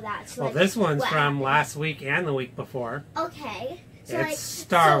like, oh, that's Well, like this one's what from happened. last week and the week before. Okay. So It's like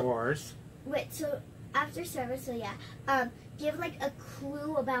Star Wars. Wait, so after service, so yeah, give like a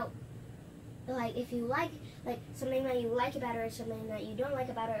clue about like if you like something that you like about it, or something that you don't like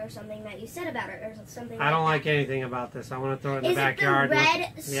about it, or something that you said about it, or something. I don't like anything about this. I want to throw it in the Is backyard.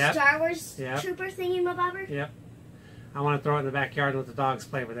 it the red Star Wars Yep. Trooper thingy-mabobber? Yep. I want to throw it in the backyard and let the dogs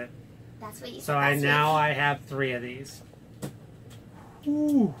play with it. That's what you said. So I have 3 of these.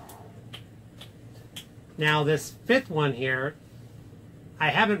 Ooh. Now this 5th one here, I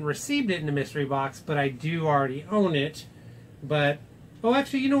haven't received it in the mystery box, but I do already own it. But, oh,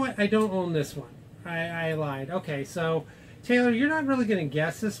 actually, you know what? I don't own this one. I lied. Okay, so, Taylor, you're not really going to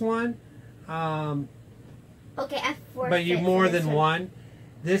guess this one. Okay, I forfeit. But you more than one.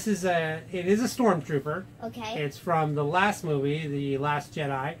 It is a stormtrooper. Okay. It's from the last movie, The Last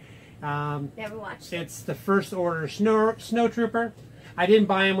Jedi. Never watched it. It's the First Order Snowtrooper. I didn't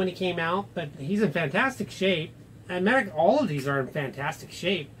buy him when he came out, but he's in fantastic shape. And all of these are in fantastic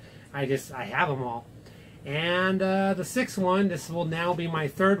shape. I have them all. And the 6th one, this will now be my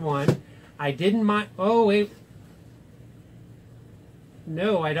 3rd one. I didn't mind. Oh, wait.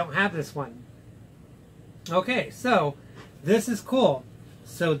 No, I don't have this one. Okay, so this is cool.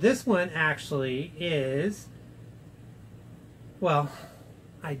 So this one actually is, well,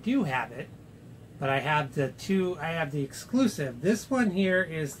 I do have it, but I have the exclusive. This one here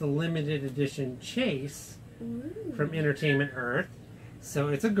is the limited edition Chase from Entertainment Earth. So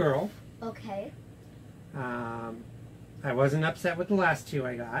it's a girl. Okay. I wasn't upset with the last 2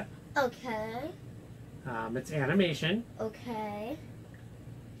 I got. Okay. It's animation. Okay.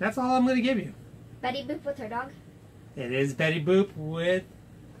 That's all I'm going to give you. Betty Boop with her dog? It is Betty Boop with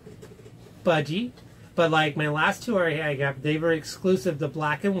Budgie. But like my last 2 I got, they were exclusive to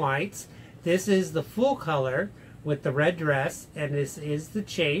black and whites. This is the full color with the red dress, and this is the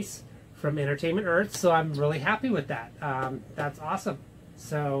Chase from Entertainment Earth. So I'm really happy with that. That's awesome.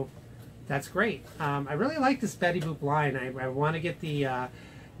 So that's great. I really like this Betty Boop line. I want to get the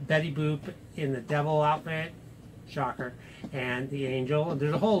Betty Boop in the devil outfit, shocker, and the angel.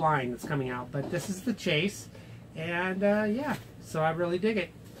 There's a whole line that's coming out, but this is the Chase, and yeah, so I really dig it.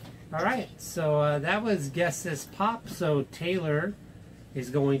 All right, so that was Guess This Pop. So Taylor is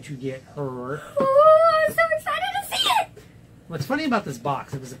going to get her. Oh, I'm so excited to see it! What's funny about this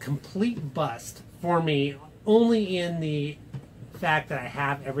box, it was a complete bust for me, only in the fact that I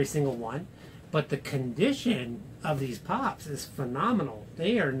have every single one, but the condition of these pops is phenomenal.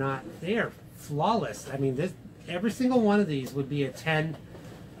 They are flawless. I mean, every single one of these would be a 10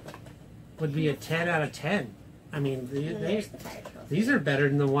 out of 10. I mean, these are better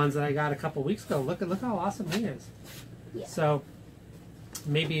than the ones that I got a couple weeks ago. Look how awesome he is. Yeah. So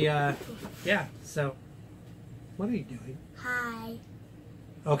maybe yeah. So what are you doing? Hi.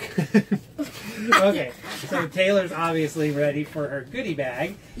 Okay. Okay. So Taylor's obviously ready for her goodie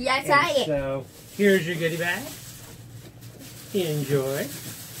bag. Yes, I am. So here's your goodie bag. Enjoy.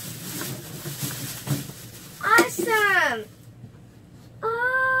 Awesome!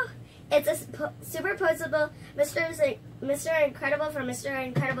 Oh, it's a superposable Mr. Incredible from Mr.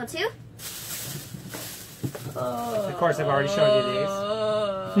 Incredible 2. Of course, I've already shown you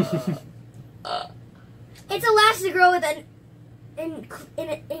these. It's Elastigirl with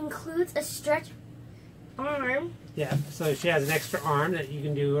it includes a stretch arm. Yeah, so she has an extra arm that you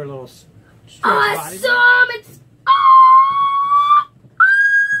can do her little stretch body. Awesome! It's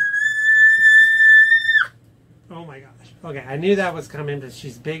Oh my gosh. Okay, I knew that was coming, but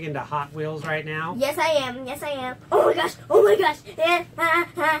she's big into Hot Wheels right now. Yes, I am. Yes, I am. Oh my gosh. Oh my gosh.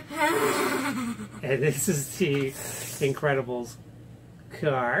 And this is the Incredibles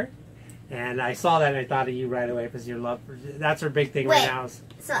car. And I saw that and I thought of you right away because your love for that's her big thing right now.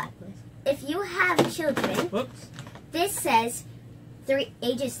 So, if you have children, whoops. This says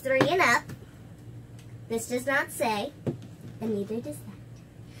ages 3 and up. This does not say, and neither does that.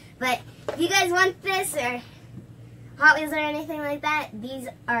 But if you guys want this or Hot Wheels or anything like that, these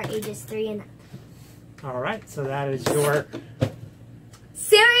are ages 3 and up. All right, so that is your...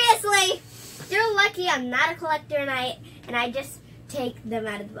 Seriously! You're lucky I'm not a collector and I just take them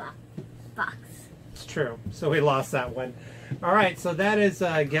out of the box. It's true. So we lost that one. All right, so that is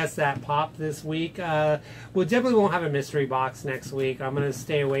Guess That Pop this week. We definitely won't have a mystery box next week. I'm going to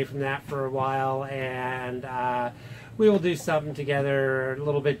stay away from that for a while, and we will do something together a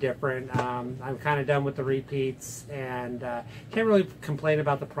little bit different. I'm kind of done with the repeats, and can't really complain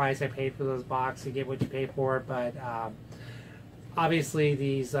about the price I paid for those boxes. You get what you pay for, but obviously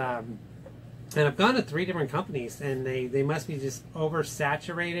these... and I've gone to 3 different companies, and they must be just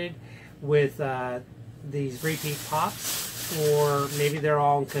oversaturated with these repeat pops, or maybe they're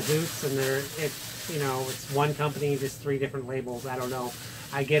all in cahoots and it's one company, just 3 different labels. I don't know,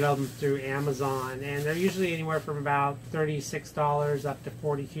 I get them through Amazon, and they're usually anywhere from about $36 up to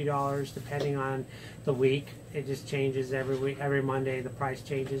 $42, depending on the week. It just changes every week. Every Monday, the price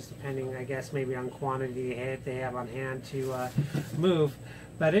changes depending, I guess, maybe on quantity they have on hand to move.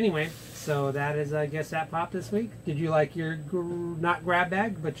 But anyway, so that is, I guess, that pop this week. Did you like your not grab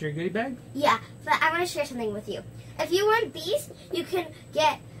bag, but your goodie bag? Yeah, but I want to share something with you. If you want these, you can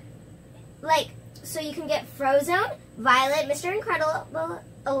get so you can get Frozone, Violet, Mr. Incredible,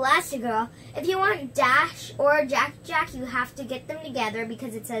 Elastigirl. If you want Dash or Jack, you have to get them together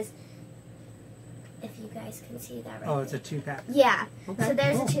because it says, if you guys can see that right. Oh, it's a 2-pack. Yeah, okay, so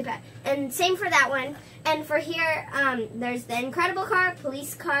there's cool. a 2-pack. And same for that one. And for here, there's the Incredible Car,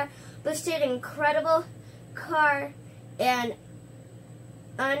 Police Car, Boosted Incredible Car, and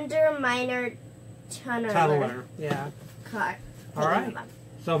Underminer Tunneler yeah. Car. All right.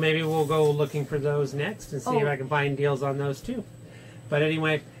 So maybe we'll go looking for those next and see if I can find deals on those too. But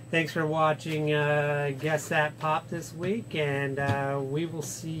anyway, thanks for watching Guess That Pop this week, and we will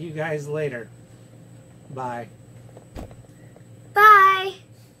see you guys later. Bye. Bye.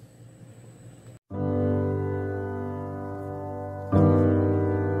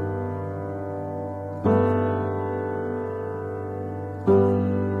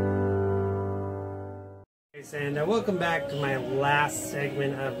 And welcome back to my last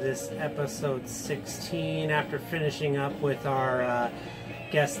segment of this episode 16 after finishing up with our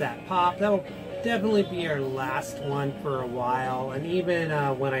Guess That Pop. That will definitely be our last one for a while, and even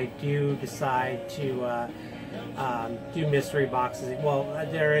when I do decide to do mystery boxes, well,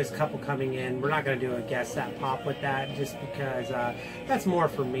 there is a couple coming in. We're not going to do a Guess That Pop with that just because that's more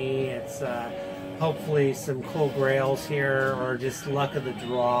for me. It's hopefully some cool grails here, or just luck of the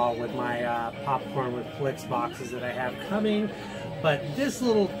draw with my popcorn with Flix boxes that I have coming. But this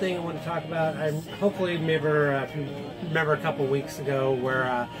little thing I want to talk about, hopefully remember, if you remember a couple weeks ago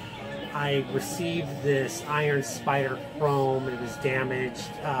where I received this Iron Spider Chrome. It was damaged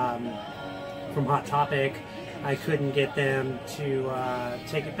from Hot Topic. I couldn't get them to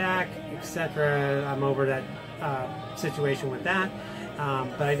take it back, etc. I'm over that situation with that.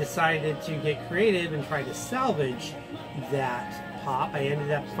 But I decided to get creative and try to salvage that pop. I ended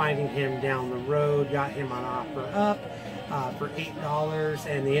up finding him down the road, got him on offer up for $8,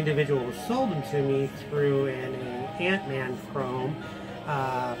 and the individual who sold him to me threw in an Ant-Man Chrome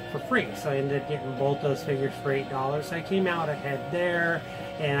for free. So I ended up getting both those figures for $8. So I came out ahead there,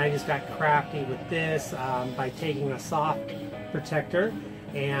 and I just got crafty with this by taking a soft protector,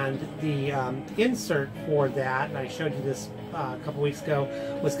 and the insert for that, and I showed you this a couple weeks ago,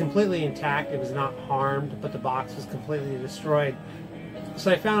 was completely intact. It was not harmed, but the box was completely destroyed. So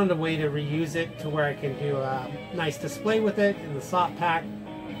I found a way to reuse it to where I can do a nice display with it in the soft pack,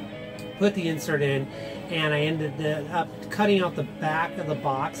 put the insert in, and I ended up cutting out the back of the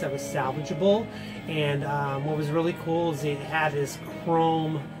box that was salvageable. And what was really cool is it had this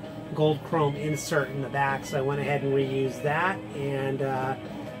chrome, gold chrome insert in the back, so I went ahead and reused that, and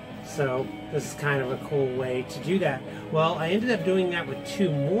so this is kind of a cool way to do that. Well, I ended up doing that with 2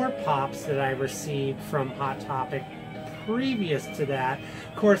 more pops that I received from Hot Topic previous to that.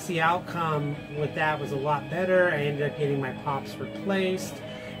 Of course, the outcome with that was a lot better. I ended up getting my pops replaced,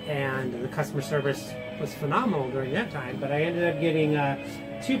 and the customer service was phenomenal during that time. But I ended up getting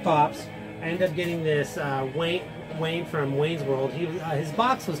 2 pops. I ended up getting this Wayne from Wayne's World. His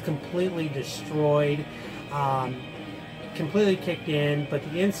box was completely destroyed, completely kicked in, but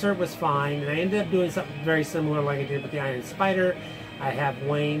the insert was fine. And I ended up doing something very similar like I did with the Iron Spider. I have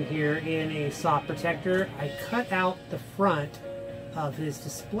Wayne here in a soft protector. I cut out the front of his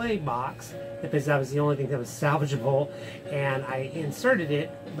display box because that was the only thing that was salvageable, and I inserted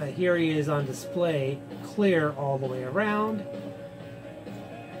it, but here he is on display, clear all the way around.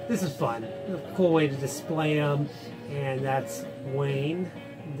 This is fun. A cool way to display him, and that's Wayne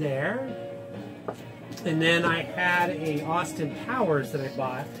there. And then I had a Austin Powers that I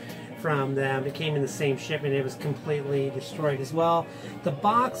bought from them. It came in the same shipment. It was completely destroyed as well. The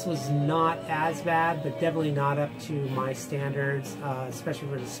box was not as bad, but definitely not up to my standards, especially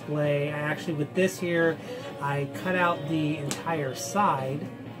for display. I actually, with this here, I cut out the entire side.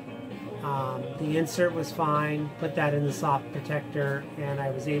 The insert was fine, put that in the soft protector, and I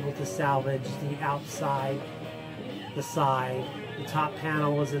was able to salvage the outside, the side. The top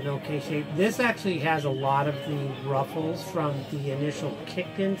panel was in okay shape. This actually has a lot of the ruffles from the initial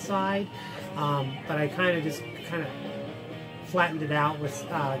kicked inside, but I kind of flattened it out with,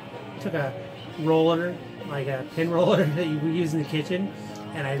 took a roller, like a pin roller that you would use in the kitchen,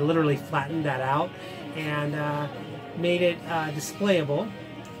 and I literally flattened that out and made it displayable.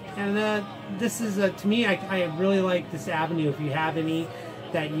 And this is, to me, I really like this avenue. If you have any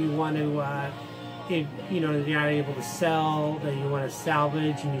that you want to, if, you know, you're not able to sell, that you want to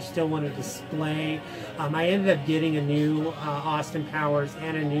salvage and you still want to display. I ended up getting a new Austin Powers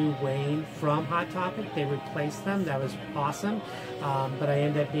and a new Wayne from Hot Topic. They replaced them. That was awesome. But I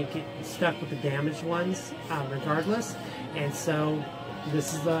ended up being stuck with the damaged ones regardless. And so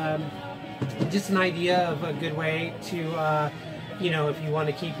this is just an idea of a good way to, you know, if you want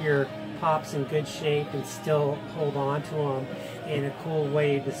to keep your pops in good shape and still hold on to them in a cool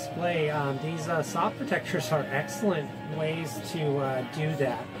way to display. These soft protectors are excellent ways to do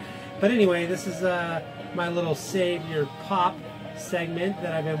that. But anyway, this is my little Save Your Pop segment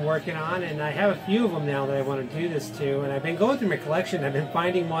that I've been working on, and I have a few of them now that I want to do this to, and I've been going through my collection. I've been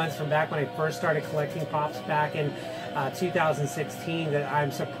finding ones from back when I first started collecting pops back in 2016 that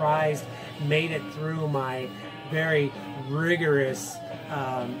I'm surprised made it through my very rigorous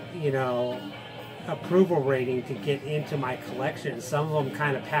you know, approval rating to get into my collection. Some of them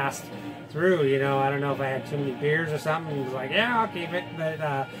kind of passed through, you know. I don't know if I had too many beers or something. It was like, yeah, I'll keep it, but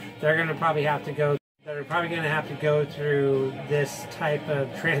they're going to probably have to go. They're probably going to have to go through this type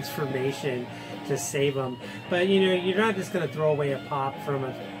of transformation to save them. But you know, you're not just going to throw away a pop from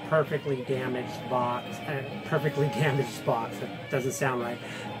a perfectly damaged box. That doesn't sound right,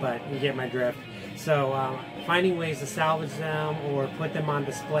 but you get my drift. So finding ways to salvage them or put them on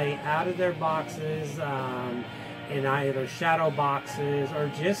display out of their boxes, in either shadow boxes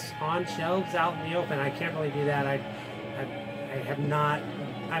or just on shelves out in the open. I can't really do that. I have not.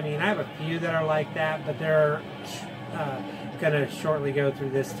 I mean, I have a few that are like that, but they're going to shortly go through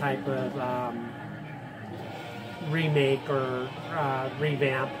this type of remake or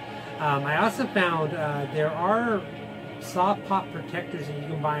revamp. I also found there are soft pop protectors that you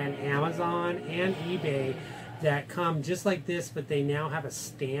can buy on Amazon and eBay that come just like this, but they now have a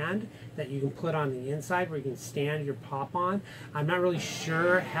stand that you can put on the inside where you can stand your pop on. I'm not really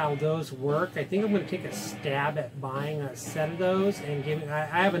sure how those work. I think I'm going to take a stab at buying a set of those and give. I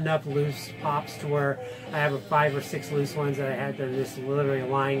have enough loose pops to where I have 5 or 6 loose ones that I had. They're just literally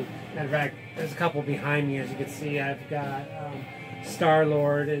lying. Matter of fact, there's a couple behind me, as you can see. I've got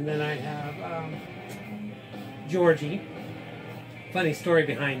Star-Lord, and then I have Georgie. Funny story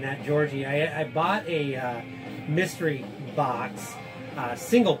behind that, Georgie. I bought a mystery box,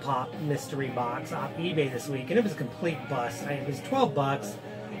 single pop mystery box off eBay this week, and it was a complete bust. It was $12.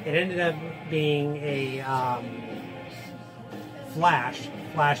 It ended up being a flash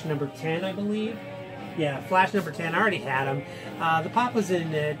number 10, I believe. Yeah, flash number 10. I already had them. The pop was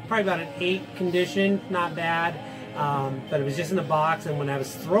in probably about an 8 condition, not bad. But it was just in the box, and when I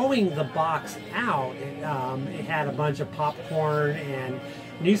was throwing the box out, it had a bunch of popcorn and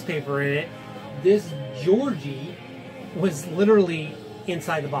newspaper in it. This Georgie was literally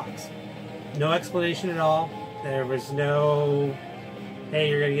inside the box. No explanation at all. There was no, hey,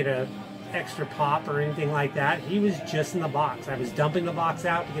 you're going to get an extra pop or anything like that. He was just in the box. I was dumping the box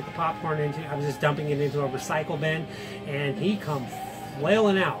out to get the popcorn into. I was just dumping it into a recycle bin, and he come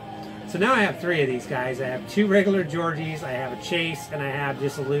flailing out. So now I have 3 of these guys. I have 2 regular Georgies, I have a Chase, and I have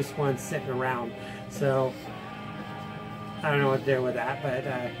just a loose one sitting around. So I don't know what to do with that, but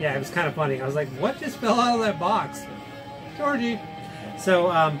yeah, it was kind of funny. I was like, what just fell out of that box? Georgie.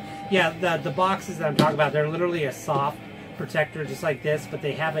 So yeah, the boxes that I'm talking about, they're literally a soft protector just like this, but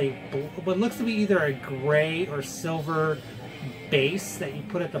they have a what looks to be either a gray or silver base that you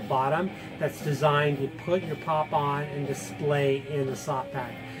put at the bottom that's designed to put your pop on and display in the soft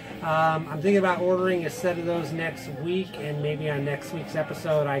pack. I'm thinking about ordering a set of those next week, and maybe on next week's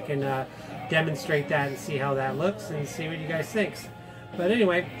episode I can demonstrate that and see how that looks and see what you guys think. But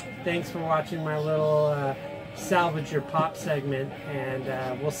anyway, thanks for watching my little Salvage Your Pop segment,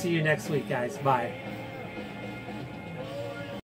 and we'll see you next week, guys. Bye.